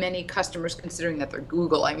that many customers, considering that they're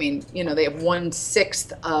Google, I mean, you know, they have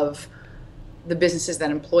 1/6 of the businesses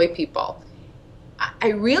that employ people. I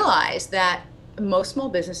realized that most small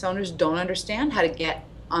business owners don't understand how to get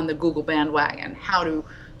on the Google bandwagon, how to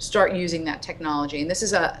start using that technology. And this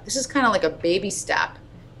is kind of like a baby step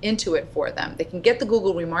into it for them. They can get the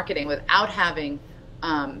Google remarketing without having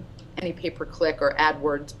any pay-per-click or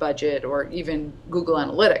AdWords budget or even Google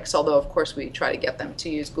Analytics, although of course we try to get them to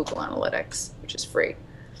use Google Analytics, which is free.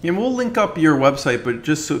 Yeah, we'll link up your website, but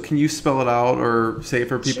just so, can you spell it out or say it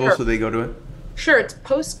for people so they go to it? Sure, it's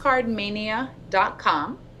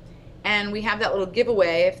PostcardMania.com, and we have that little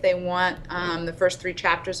giveaway. If they want the first 3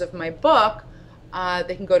 chapters of my book,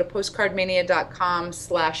 they can go to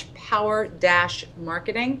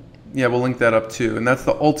postcardmania.com/power-marketing. Yeah, we'll link that up too, and that's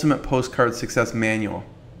the Ultimate Postcard Success Manual,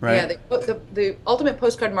 right? Yeah, the Ultimate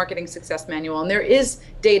Postcard Marketing Success Manual, and there is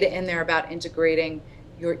data in there about integrating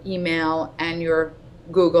your email and your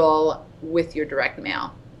Google with your direct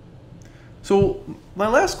mail. So my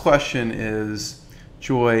last question is,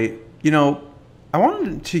 Joy, you know, I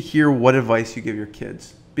wanted to hear what advice you give your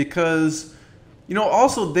kids, because, you know,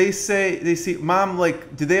 also they see, Mom,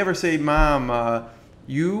 like, did they ever say, Mom,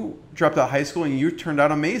 you dropped out of high school and you turned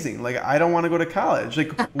out amazing. Like, I don't want to go to college.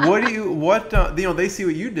 Like, what do you, you know, they see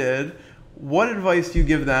what you did. What advice do you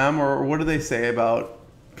give them, or what do they say about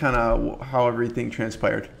kind of how everything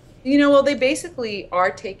transpired? You know, well, they basically are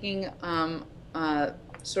taking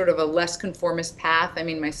sort of a less conformist path. I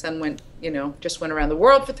mean, my son went, you know, just went around the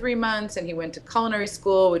world for 3 months, and he went to culinary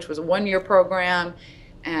school, which was a 1-year program.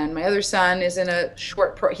 And my other son is in a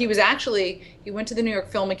short he went to the New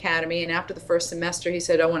York Film Academy, and after the first semester he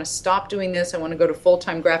said, I want to stop doing this, I want to go to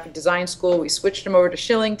full-time graphic design school. We switched him over to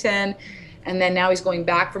Shillington, and then now he's going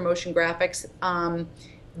back for motion graphics.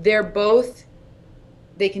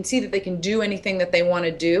 They can see that they can do anything that they want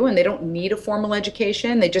to do, and they don't need a formal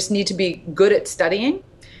education. They just need to be good at studying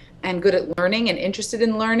and good at learning and interested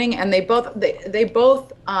in learning, and they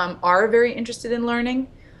both are very interested in learning.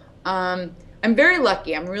 I'm very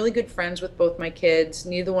lucky. I'm really good friends with both my kids.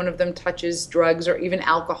 Neither one of them touches drugs or even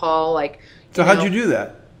alcohol. So how'd you do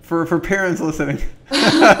that? For parents listening.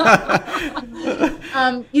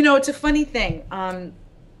 You know, it's a funny thing.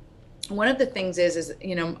 One of the things is,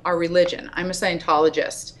 you know, our religion. I'm a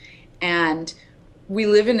Scientologist, and we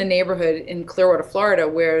live in a neighborhood in Clearwater, Florida,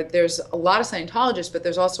 where there's a lot of Scientologists, but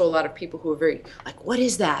there's also a lot of people who are very like, what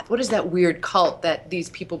is that? What is that weird cult that these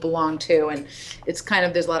people belong to? And it's kind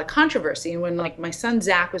of, there's a lot of controversy. And when, like, my son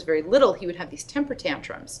Zach was very little, he would have these temper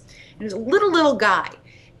tantrums. And he was a little guy,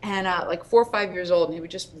 and like 4 or 5 years old, and he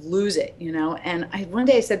would just lose it, you know. And one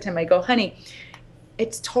day I said to him, I go, honey,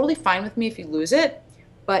 it's totally fine with me if you lose it,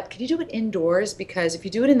 but can you do it indoors? Because if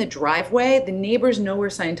you do it in the driveway, the neighbors know we're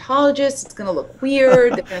Scientologists. It's going to look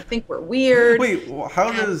weird. They're going to think we're weird. Wait,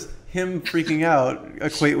 how does him freaking out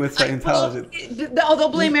equate with Scientology? Well, they'll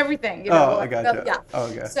blame everything. You know? Oh, I gotcha. Yeah. Oh,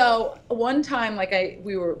 okay. So one time, like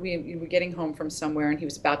we were getting home from somewhere, and he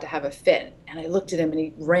was about to have a fit, and I looked at him, and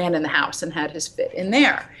he ran in the house and had his fit in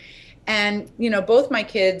there. And you know, both my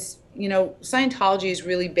kids, you know, Scientology is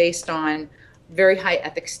really based on very high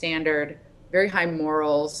ethics standard, very high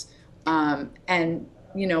morals, and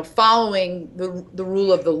you know, following the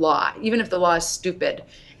rule of the law, even if the law is stupid.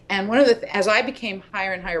 And one of as I became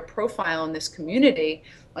higher and higher profile in this community,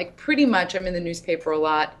 like pretty much I'm in the newspaper a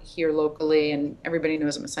lot here locally, and everybody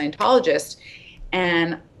knows I'm a Scientologist.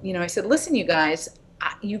 And you know, I said, listen, you guys,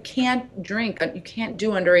 you can't drink, you can't do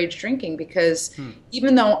underage drinking, because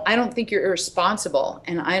even though I don't think you're irresponsible,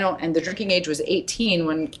 and the drinking age was 18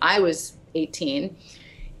 when I was 18.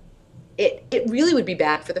 it really would be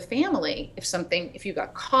bad for the family if you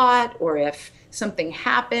got caught, or if something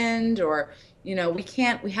happened, or, we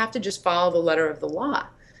have to just follow the letter of the law.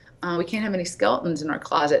 We can't have any skeletons in our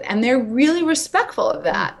closet. And they're really respectful of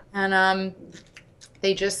that. And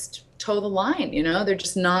they just toe the line, they're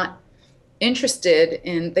just not interested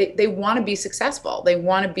in, they want to be successful. They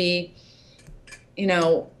want to be, they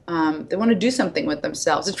want to do something with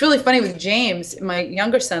themselves. It's really funny with James, my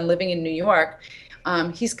younger son living in New York.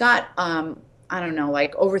 He's got, I don't know,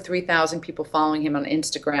 like over 3,000 people following him on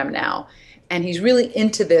Instagram now. And he's really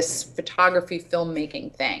into this photography,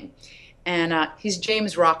 filmmaking thing. And he's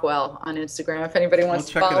James Rockwell on Instagram, if anybody wants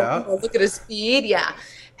to follow him or look at his feed. Yeah.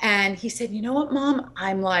 And he said, you know what, Mom?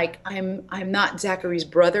 I'm not Zachary's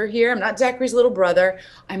brother here. I'm not Zachary's little brother.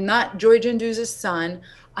 I'm not Joy Gendusa's son.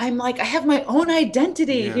 I have my own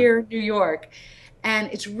identity here in New York.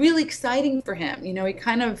 And it's really exciting for him. He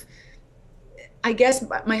kind of, I guess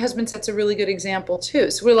my husband sets a really good example too.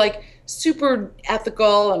 So we're like super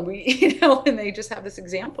ethical, and we, and they just have this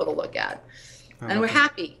example to look at. And we're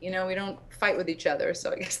happy, we don't fight with each other.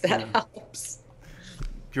 So I guess that helps.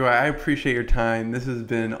 Joy, I appreciate your time. This has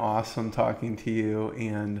been awesome talking to you,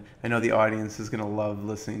 and I know the audience is going to love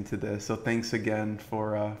listening to this. So thanks again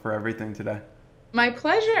for everything today. My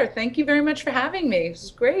pleasure. Thank you very much for having me. This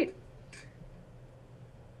is great.